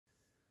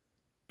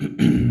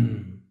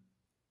Good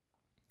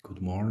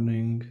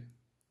morning.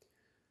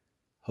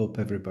 Hope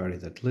everybody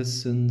that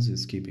listens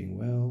is keeping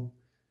well.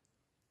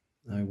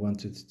 I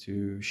wanted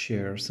to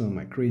share some of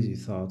my crazy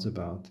thoughts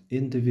about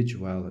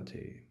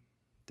individuality.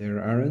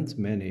 There aren't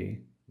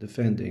many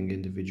defending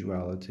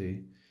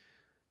individuality,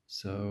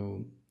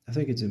 so I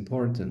think it's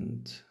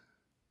important,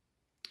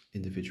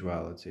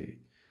 individuality.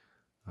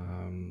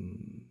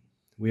 Um,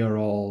 we are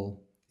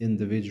all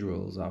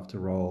individuals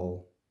after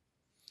all.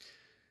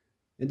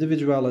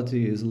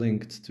 Individuality is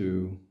linked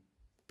to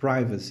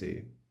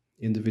privacy.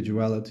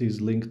 Individuality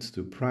is linked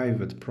to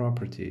private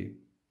property.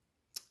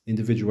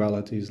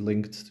 Individuality is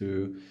linked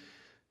to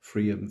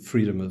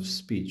freedom of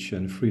speech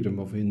and freedom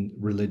of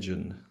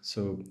religion.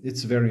 So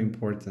it's very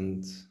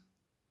important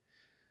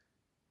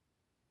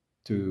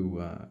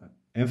to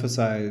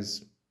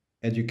emphasize,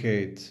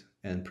 educate,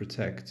 and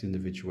protect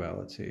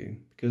individuality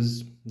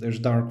because there's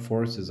dark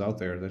forces out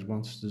there that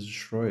wants to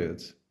destroy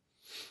it.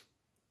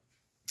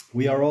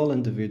 We are all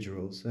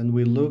individuals and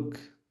we look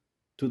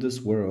to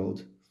this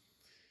world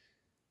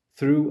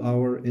through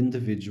our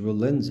individual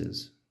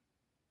lenses.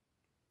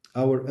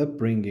 Our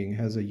upbringing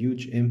has a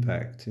huge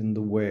impact in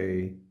the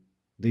way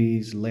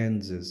these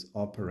lenses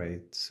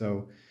operate,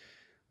 so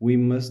we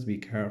must be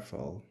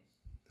careful.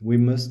 We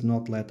must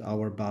not let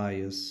our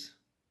bias,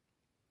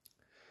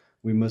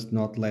 we must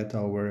not let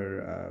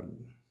our,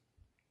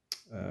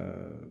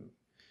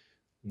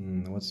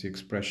 what's the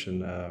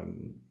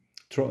expression,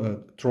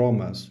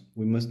 traumas,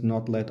 we must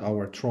not let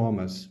our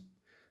traumas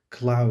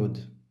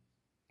cloud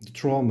the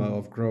trauma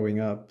of growing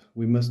up.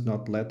 We must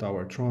not let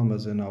our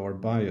traumas and our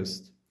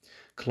bias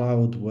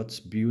cloud what's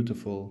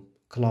beautiful,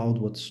 cloud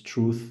what's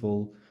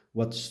truthful,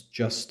 what's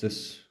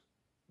justice,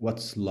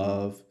 what's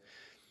love,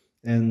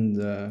 and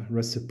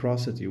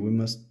reciprocity. We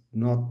must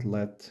not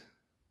let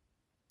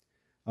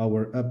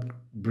our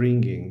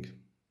upbringing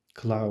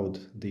cloud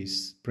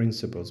these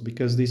principles,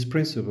 because these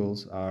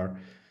principles are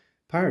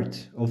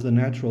part of the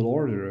natural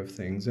order of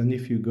things, and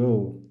if you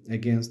go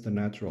against the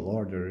natural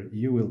order,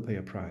 you will pay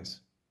a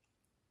price.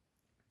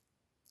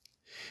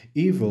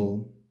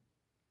 Evil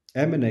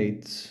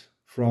emanates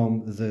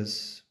from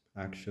this,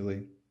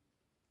 actually,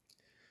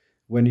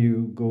 when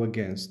you go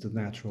against the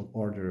natural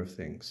order of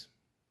things.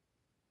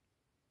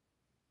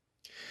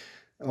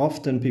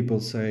 Often people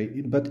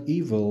say, but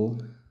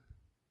evil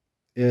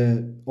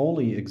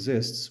only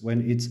exists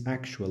when it's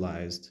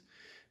actualized.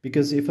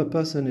 Because if a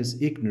person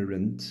is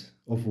ignorant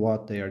of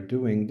what they are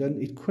doing, then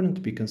it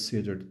couldn't be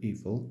considered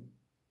evil.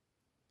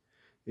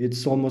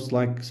 It's almost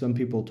like some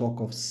people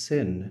talk of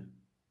sin.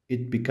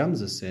 It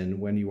becomes a sin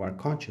when you are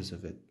conscious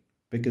of it.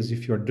 Because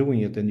if you're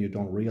doing it and you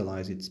don't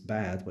realize it's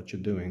bad what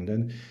you're doing,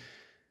 then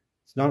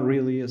it's not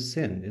really a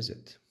sin, is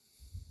it?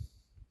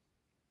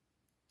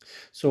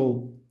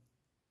 So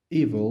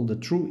evil, the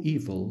true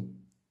evil,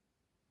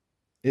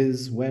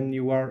 is when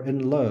you are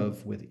in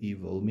love with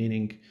evil,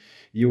 meaning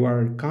you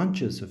are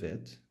conscious of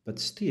it, but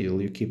still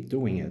you keep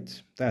doing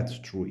it. That's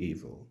true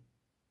evil.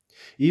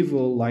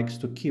 Evil likes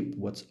to keep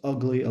what's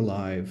ugly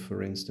alive,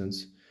 for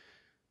instance.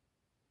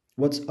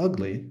 What's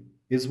ugly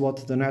is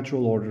what the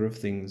natural order of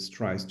things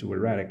tries to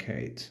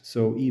eradicate.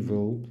 So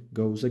evil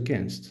goes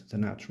against the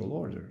natural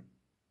order.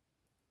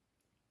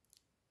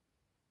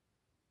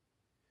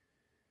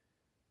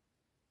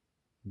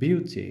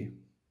 Beauty,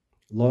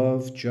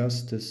 love,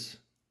 justice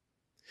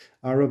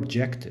are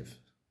objective.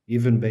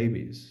 Even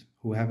babies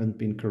who haven't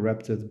been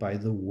corrupted by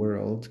the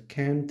world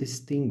can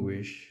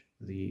distinguish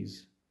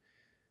these.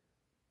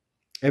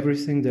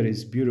 Everything that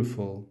is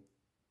beautiful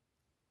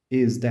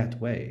is that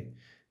way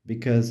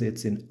because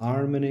it's in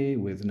harmony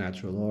with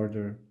natural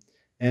order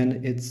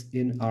and it's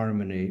in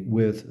harmony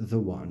with the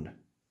One.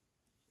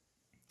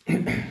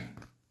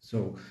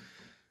 So,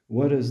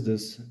 what is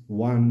this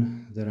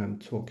One that I'm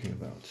talking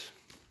about?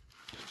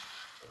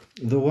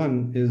 The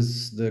One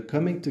is the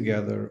coming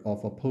together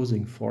of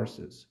opposing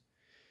forces,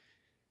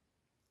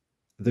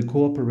 the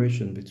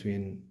cooperation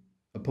between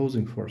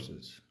opposing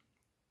forces,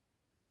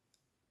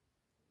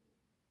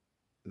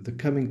 the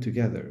coming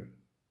together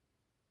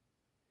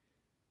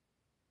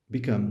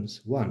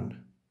becomes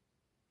one.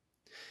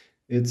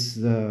 It's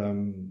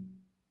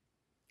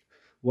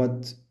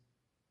what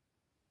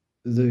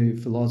the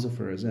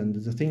philosophers and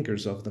the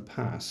thinkers of the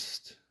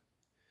past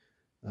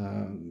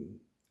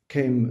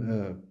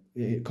came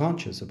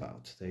conscious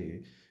about.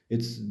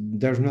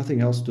 There's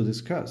nothing else to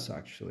discuss,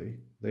 actually.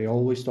 They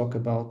always talk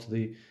about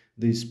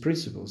these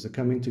principles, the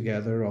coming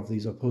together of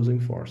these opposing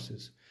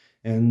forces,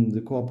 and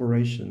the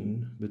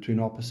cooperation between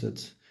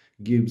opposites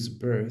gives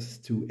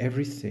birth to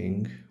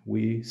everything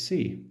we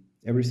see,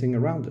 everything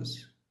around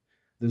us.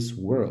 This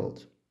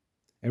world,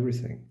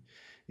 everything,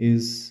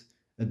 is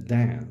a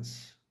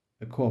dance,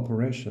 a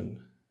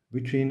cooperation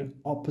between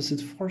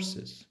opposite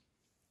forces.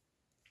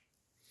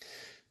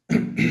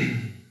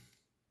 I'm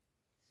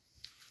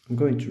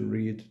going to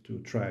read to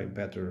try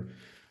better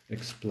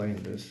explain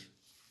this.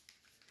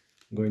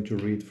 I'm going to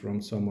read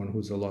from someone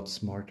who's a lot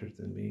smarter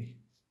than me.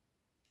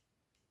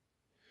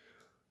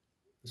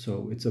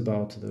 So it's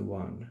about the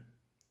One.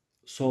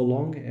 So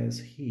long as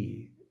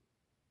he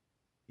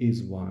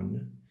is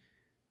one,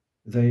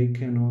 they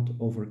cannot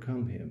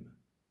overcome him.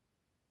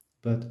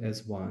 But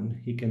as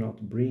one, he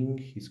cannot bring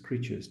his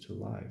creatures to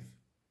life,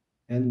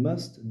 and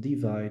must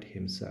divide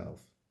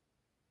himself.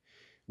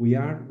 We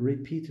are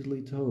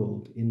repeatedly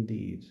told,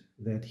 indeed,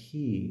 that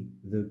he,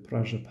 the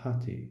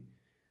Prajapati,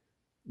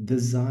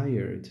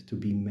 desired to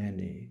be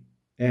many,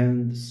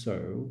 and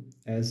so,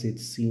 as it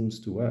seems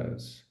to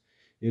us,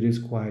 it is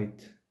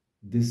quite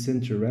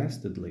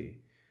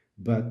disinterestedly,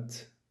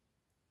 but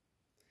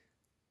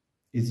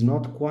it's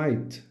not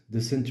quite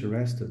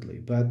disinterestedly,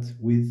 but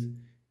with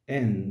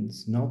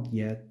ends not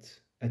yet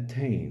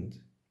attained,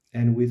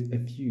 and with a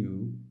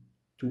view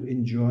to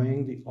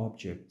enjoying the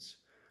objects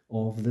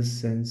of the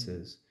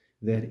senses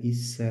that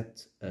is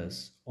set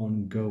us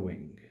on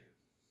going.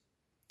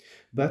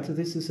 But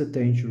this is a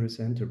dangerous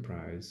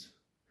enterprise,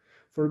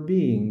 for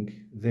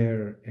being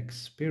there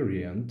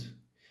experient,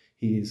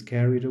 he is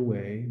carried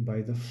away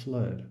by the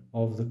flood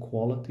of the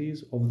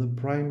qualities of the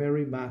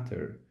primary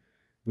matter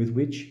with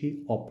which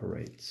he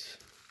operates.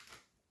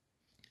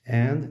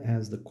 And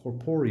as the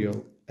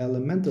corporeal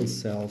elemental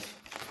self,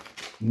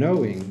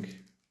 knowing,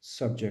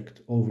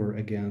 subject over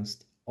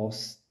against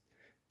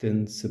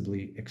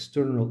ostensibly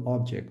external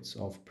objects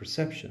of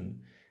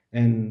perception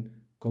and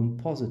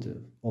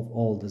compositive of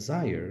all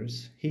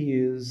desires, he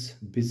is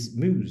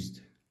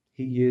bemused.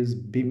 He is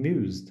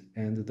bemused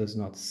and does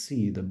not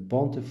see the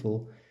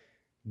bountiful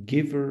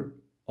giver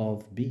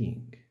of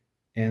being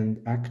and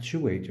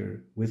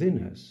actuator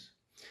within us,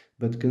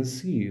 but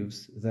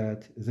conceives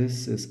that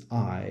this is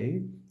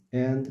I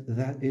and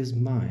that is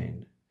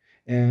mine,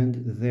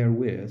 and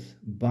therewith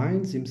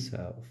binds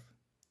himself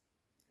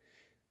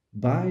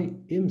by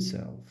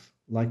himself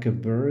like a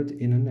bird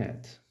in a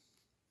net.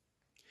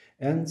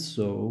 And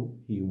so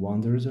he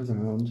wanders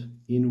around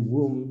in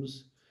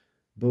wombs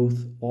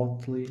both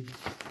oughtly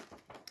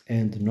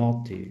and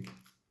naughty,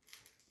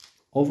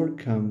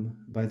 overcome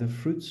by the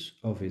fruits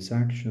of his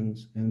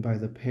actions and by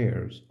the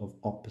pairs of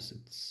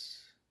opposites.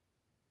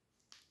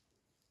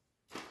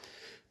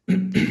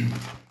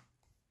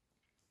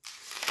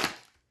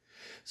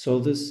 So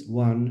this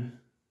one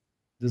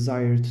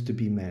desired to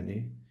be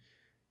many,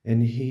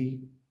 and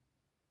he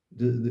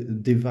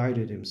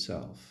divided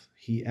himself.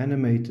 He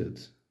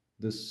animated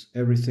this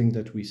everything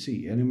that we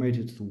see,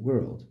 animated the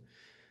world.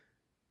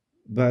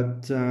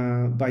 But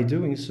by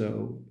doing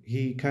so,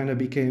 he kind of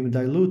became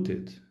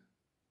diluted.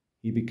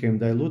 He became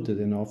diluted,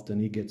 and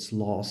often he gets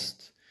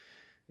lost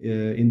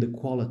in the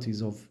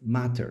qualities of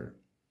matter.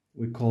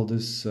 We call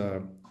this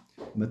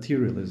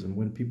materialism.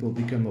 When people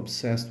become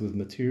obsessed with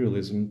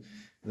materialism,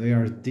 they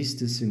are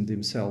distancing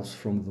themselves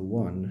from the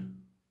one,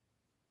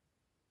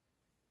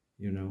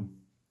 you know.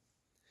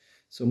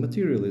 So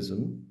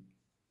materialism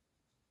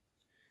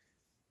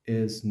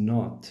is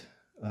not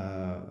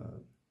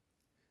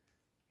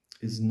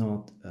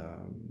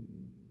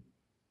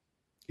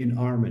in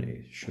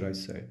harmony, should I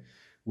say,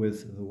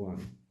 with the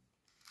one.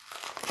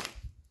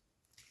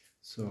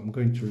 So I'm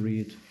going to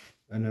read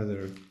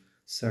another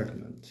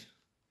segment.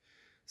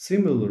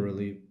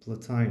 Similarly,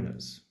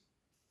 Plotinus,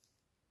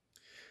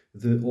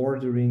 the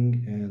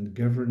ordering and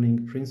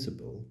governing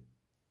principle,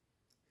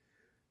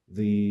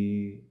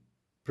 the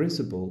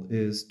principle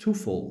is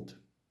twofold.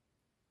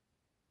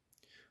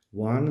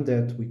 One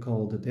that we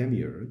call the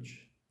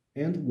demiurge,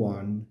 and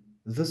one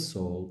the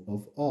soul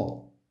of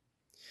all.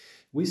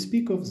 We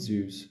speak of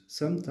Zeus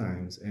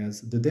sometimes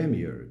as the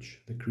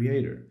demiurge, the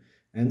creator,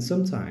 and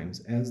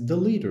sometimes as the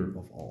leader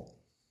of all.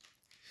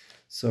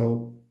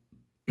 So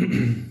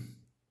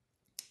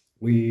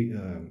we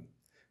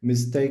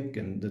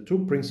mistaken the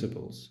two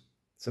principles.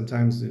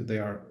 Sometimes they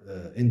are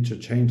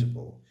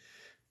interchangeable.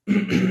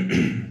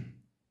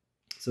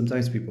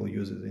 Sometimes people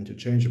use it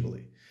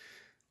interchangeably,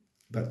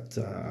 but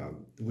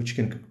which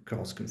can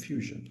cause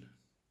confusion.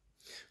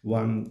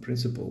 One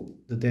principle,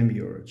 the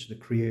demiurge, the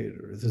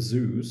creator, the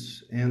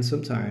Zeus, and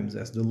sometimes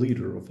as the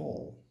leader of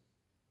all.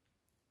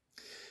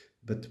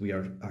 But we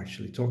are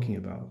actually talking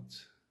about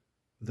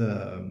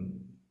the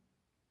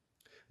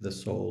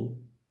soul,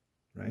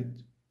 right?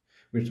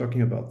 We're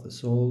talking about the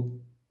soul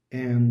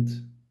and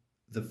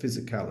the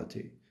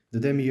physicality. The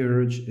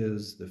demiurge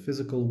is the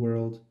physical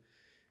world,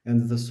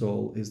 and the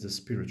soul is the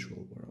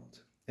spiritual world.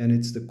 And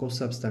it's the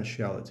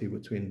consubstantiality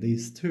between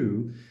these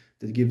two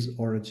that gives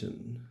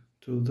origin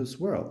to this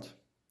world.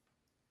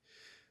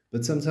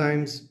 But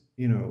sometimes,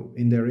 you know,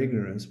 in their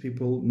ignorance,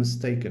 people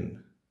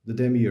mistaken the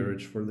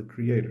demiurge for the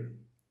creator.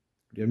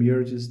 The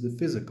demiurge is the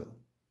physical,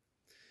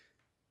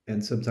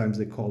 and sometimes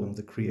they call him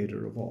the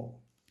creator of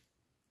all.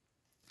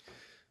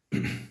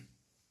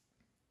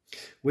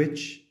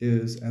 Which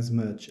is as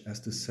much as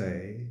to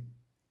say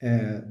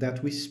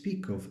that we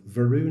speak of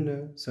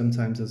Varuna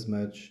sometimes as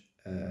much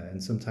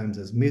and sometimes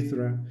as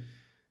Mithra.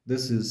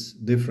 This is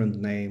different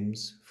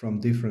names from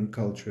different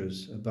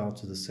cultures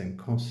about the same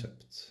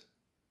concept.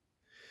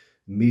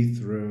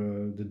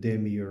 Mithra, the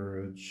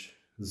demiurge,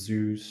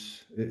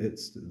 Zeus,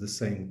 it's the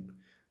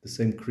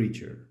same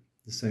creature,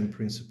 the same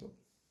principle.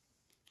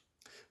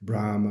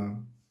 Brahma,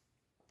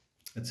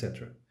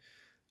 etc.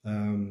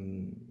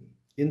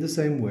 In In the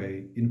same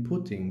way, in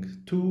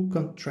putting two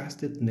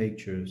contrasted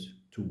natures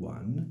to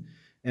one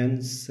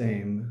and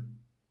same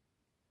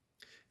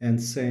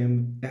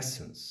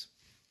essence.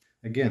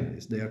 Again,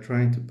 they are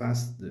trying to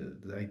pass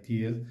the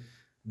idea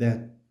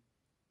that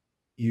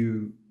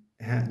you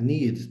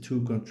need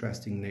two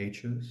contrasting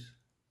natures,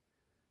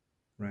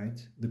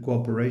 right? The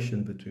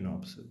cooperation between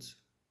opposites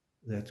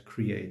that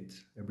create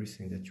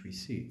everything that we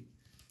see,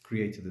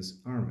 create this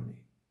harmony.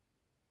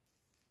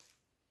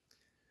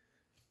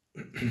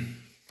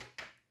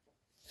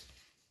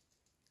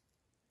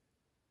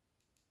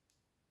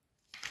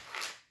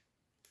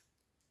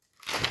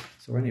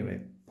 So anyway,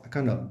 I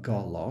kind of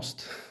got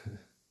lost.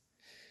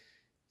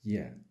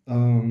 Yeah.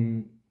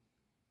 The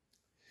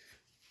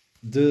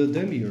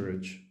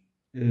demiurge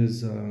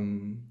is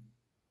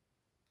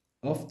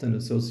often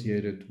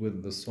associated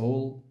with the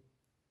soul,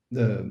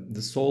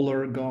 the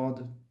solar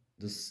god,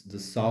 the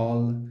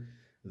soul,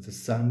 the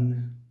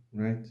sun,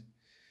 right?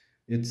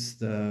 It's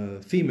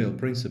the female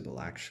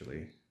principle,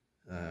 actually.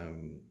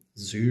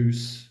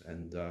 Zeus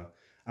and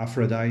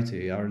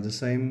Aphrodite are the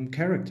same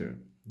character.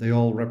 They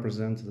all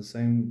represent the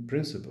same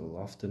principle.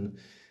 Often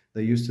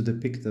they used to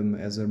depict them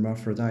as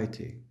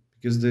Hermaphrodite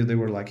because they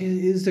were like,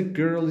 is a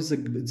girl,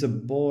 it's a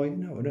boy.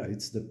 No,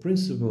 it's the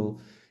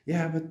principle.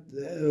 Yeah, but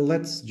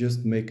let's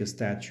just make a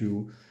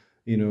statue,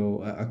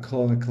 a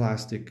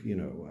iconoclastic,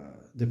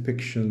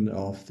 depiction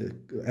of the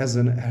as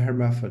an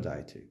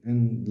hermaphrodite,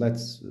 and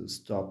let's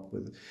stop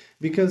with,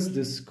 because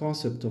this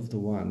concept of the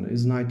one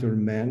is neither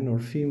man nor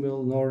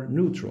female nor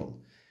neutral.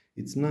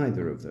 It's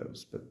neither of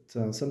those. But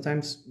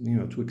sometimes,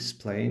 to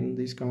explain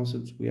these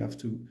concepts, we have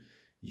to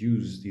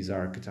use these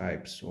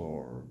archetypes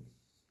or,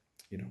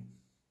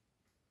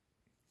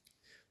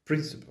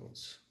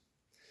 principles.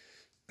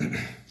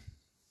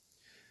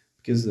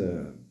 Because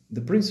the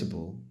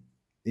principle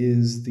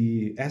is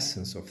the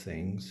essence of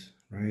things,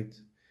 right?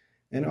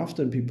 And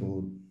often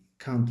people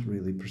can't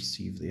really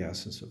perceive the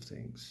essence of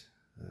things.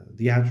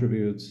 The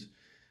attributes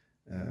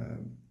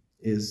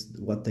is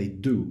what they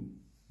do,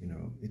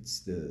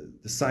 it's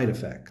the side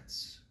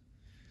effects.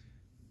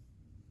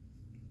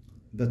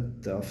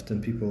 But often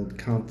people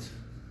can't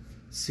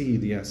see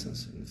the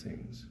essence in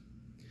things.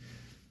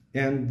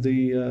 And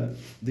the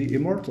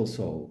immortal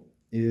soul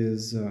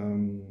is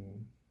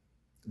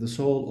the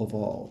soul of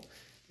all,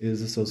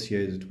 is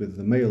associated with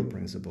the male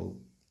principle,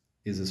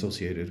 is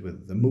associated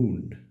with the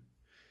moon.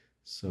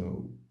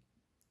 So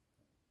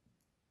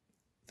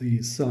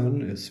the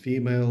sun is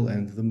female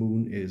and the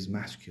moon is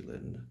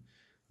masculine.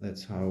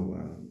 That's how,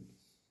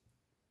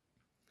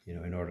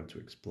 in order to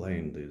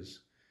explain this.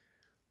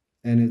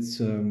 And it's,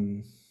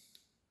 have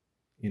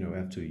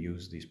to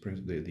use these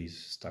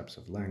types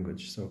of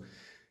language. So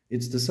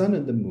it's the sun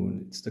and the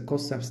moon. It's the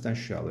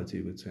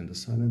consubstantiality between the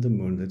sun and the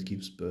moon that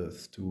gives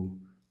birth to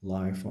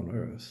life on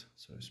Earth,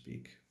 so to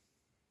speak.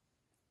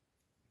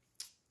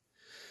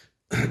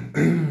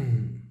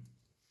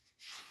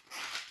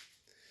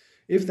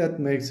 If that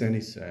makes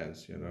any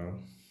sense,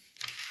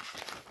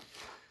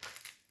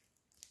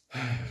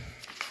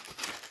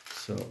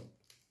 So